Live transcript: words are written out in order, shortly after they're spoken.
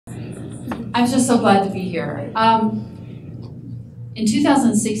I'm just so glad to be here. In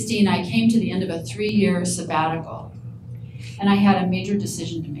 2016, I came to the end of a 3-year sabbatical, and I had a major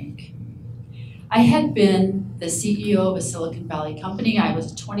decision to make. I had been the CEO of a Silicon Valley company. I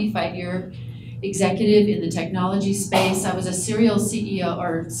was a 25-year executive in the technology space. I was a serial CEO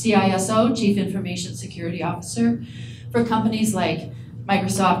or CISO, Chief Information Security Officer, for companies like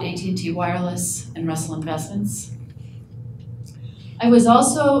Microsoft, AT&T Wireless, and Russell Investments. I was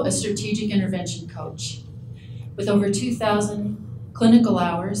also a strategic intervention coach with over 2,000 clinical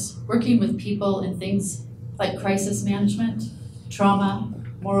hours working with people in things like crisis management, trauma,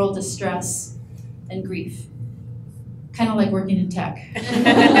 moral distress, and grief. Kind of like working in tech.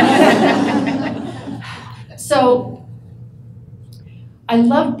 So I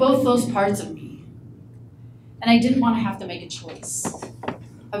loved both those parts of me, and I didn't want to have to make a choice.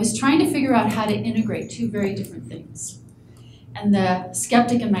 I was trying to figure out how to integrate two very different things. And the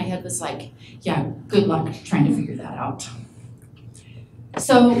skeptic in my head was like, yeah, good luck trying to figure that out.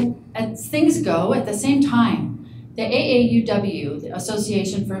 So as things go, at the same time, the AAUW, the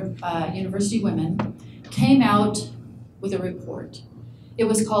Association for University Women, came out with a report. It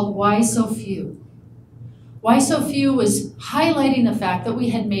was called Why So Few? Why So Few was highlighting the fact that we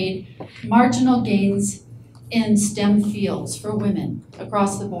had made marginal gains in STEM fields for women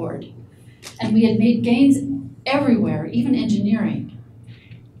across the board. And we had made gains everywhere, even engineering,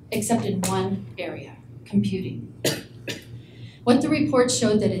 except in one area, computing. What the report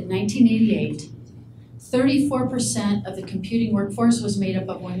showed that in 1988, 34% of the computing workforce was made up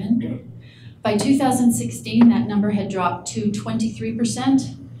of women. By 2016, that number had dropped to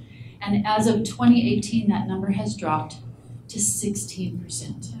 23%, and as of 2018, that number has dropped to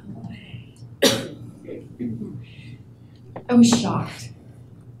 16%. I was shocked.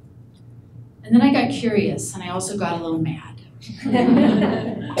 And then I got curious, and I also got a little mad.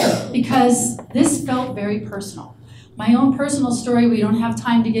 Because this felt very personal. My own personal story, we don't have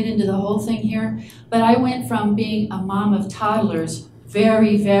time to get into the whole thing here, but I went from being a mom of toddlers,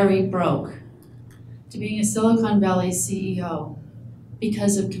 very, very broke, to being a Silicon Valley CEO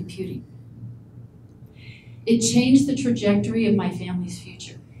because of computing. It changed the trajectory of my family's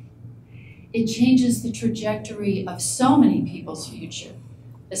future. It changes the trajectory of so many people's future,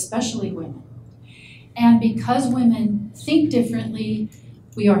 especially women. And because women think differently,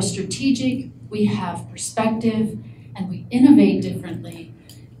 we are strategic, we have perspective, and we innovate differently,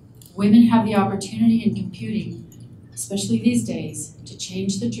 women have the opportunity in computing, especially these days, to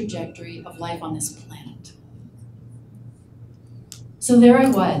change the trajectory of life on this planet. So there I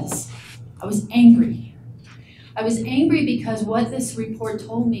was angry. I was angry because what this report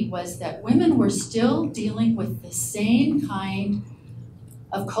told me was that women were still dealing with the same kind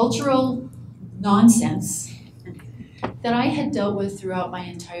of cultural nonsense that I had dealt with throughout my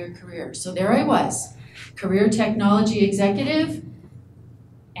entire career. So there I was, career technology executive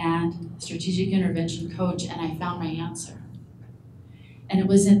and strategic intervention coach, and I found my answer. And it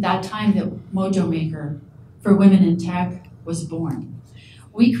was at that time that MOJO Maker for Women in Tech was born.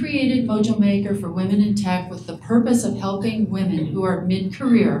 We created MOJO Maker for Women in Tech with the purpose of helping women who are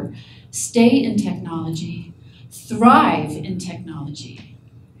mid-career stay in technology, thrive in technology,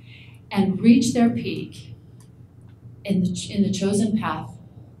 and reach their peak in the chosen path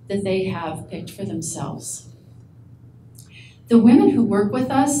that they have picked for themselves. The women who work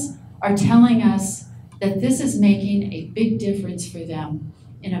with us are telling us that this is making a big difference for them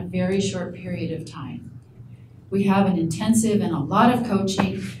in a very short period of time. We have an intensive and a lot of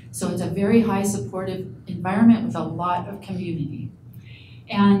coaching, so it's a very high supportive environment with a lot of community.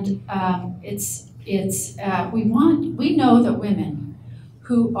 And we know that women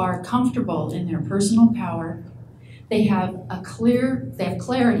who are comfortable in their personal power, they have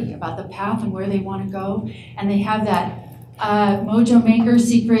clarity about the path and where they want to go, and they have that MOJO Maker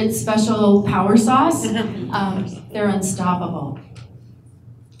secret special power sauce. They're unstoppable.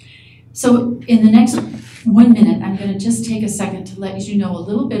 So in the next 1 minute, I'm going to just take a second to let you know a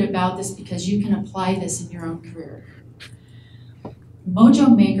little bit about this because you can apply this in your own career.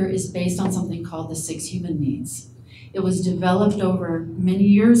 MOJO Maker is based on something called the 6 human needs. It was developed over many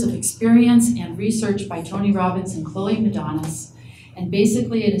years of experience and research by Tony Robbins and Chloe Madonis, and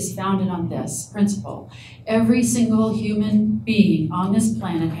basically it is founded on this principle. Every single human being on this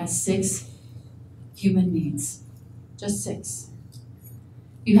planet has 6 human needs, just 6.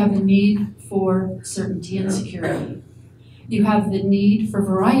 You have the need for certainty and security. You have the need for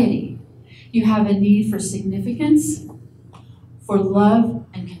variety. You have a need for significance, for love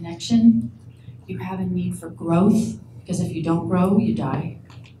and connection. You have a need for growth, because if you don't grow, you die.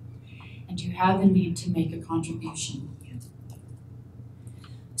 And you have a need to make a contribution.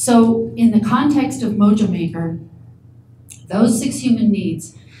 So in the context of MOJO Maker, those 6 human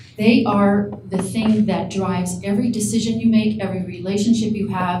needs, they are the thing that drives every decision you make, every relationship you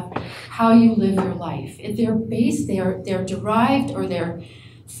have, how you live your life. They're derived, or they're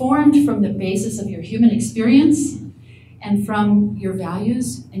formed from the basis of your human experience and from your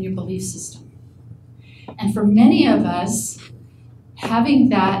values and your belief system. And for many of us, having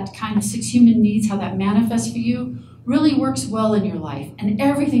that kind of 6 human needs, how that manifests for you, really works well in your life, and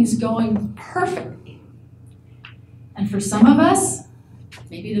everything's going perfectly. And for some of us,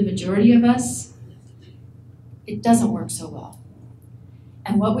 maybe the majority of us, it doesn't work so well.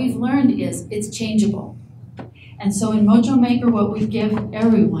 And what we've learned is it's changeable. And so in MOJO Maker, what we give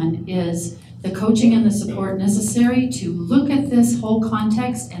everyone is the coaching and the support necessary to look at this whole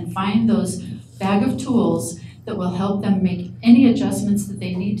context and find those bag of tools that will help them make any adjustments that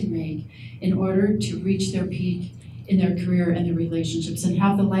they need to make in order to reach their peak in their career and their relationships and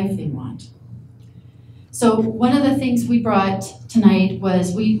have the life they want. So one of the things we brought tonight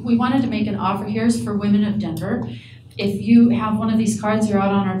was we wanted to make an offer. Here's for women of Denver. If you have one of these cards, they're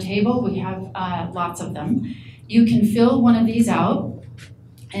out on our table. We have lots of them. You can fill one of these out.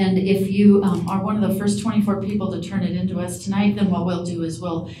 And if you are one of the first 24 people to turn it into us tonight, then what we'll do is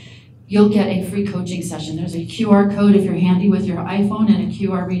you'll get a free coaching session. There's a QR code if you're handy with your iPhone and a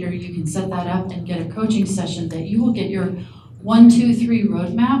QR reader. You can set that up and get a coaching session that you will get your 1, 2, 3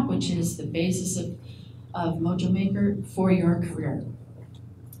 roadmap, which is the basis of MOJO Maker for your career.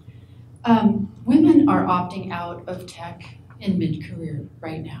 Women are opting out of tech in mid-career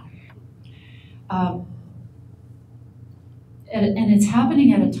right now. And it's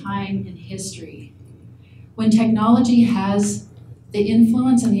happening at a time in history when technology has the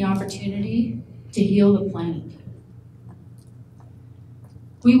influence and the opportunity to heal the planet.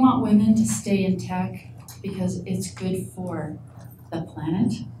 We want women to stay in tech because it's good for the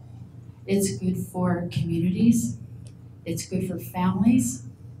planet, it's good for communities, it's good for families,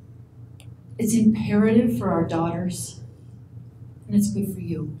 it's imperative for our daughters, and it's good for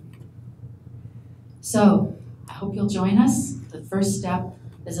you. So I hope you'll join us. The first step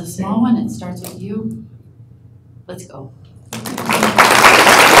is a small one. It starts with you. Let's go.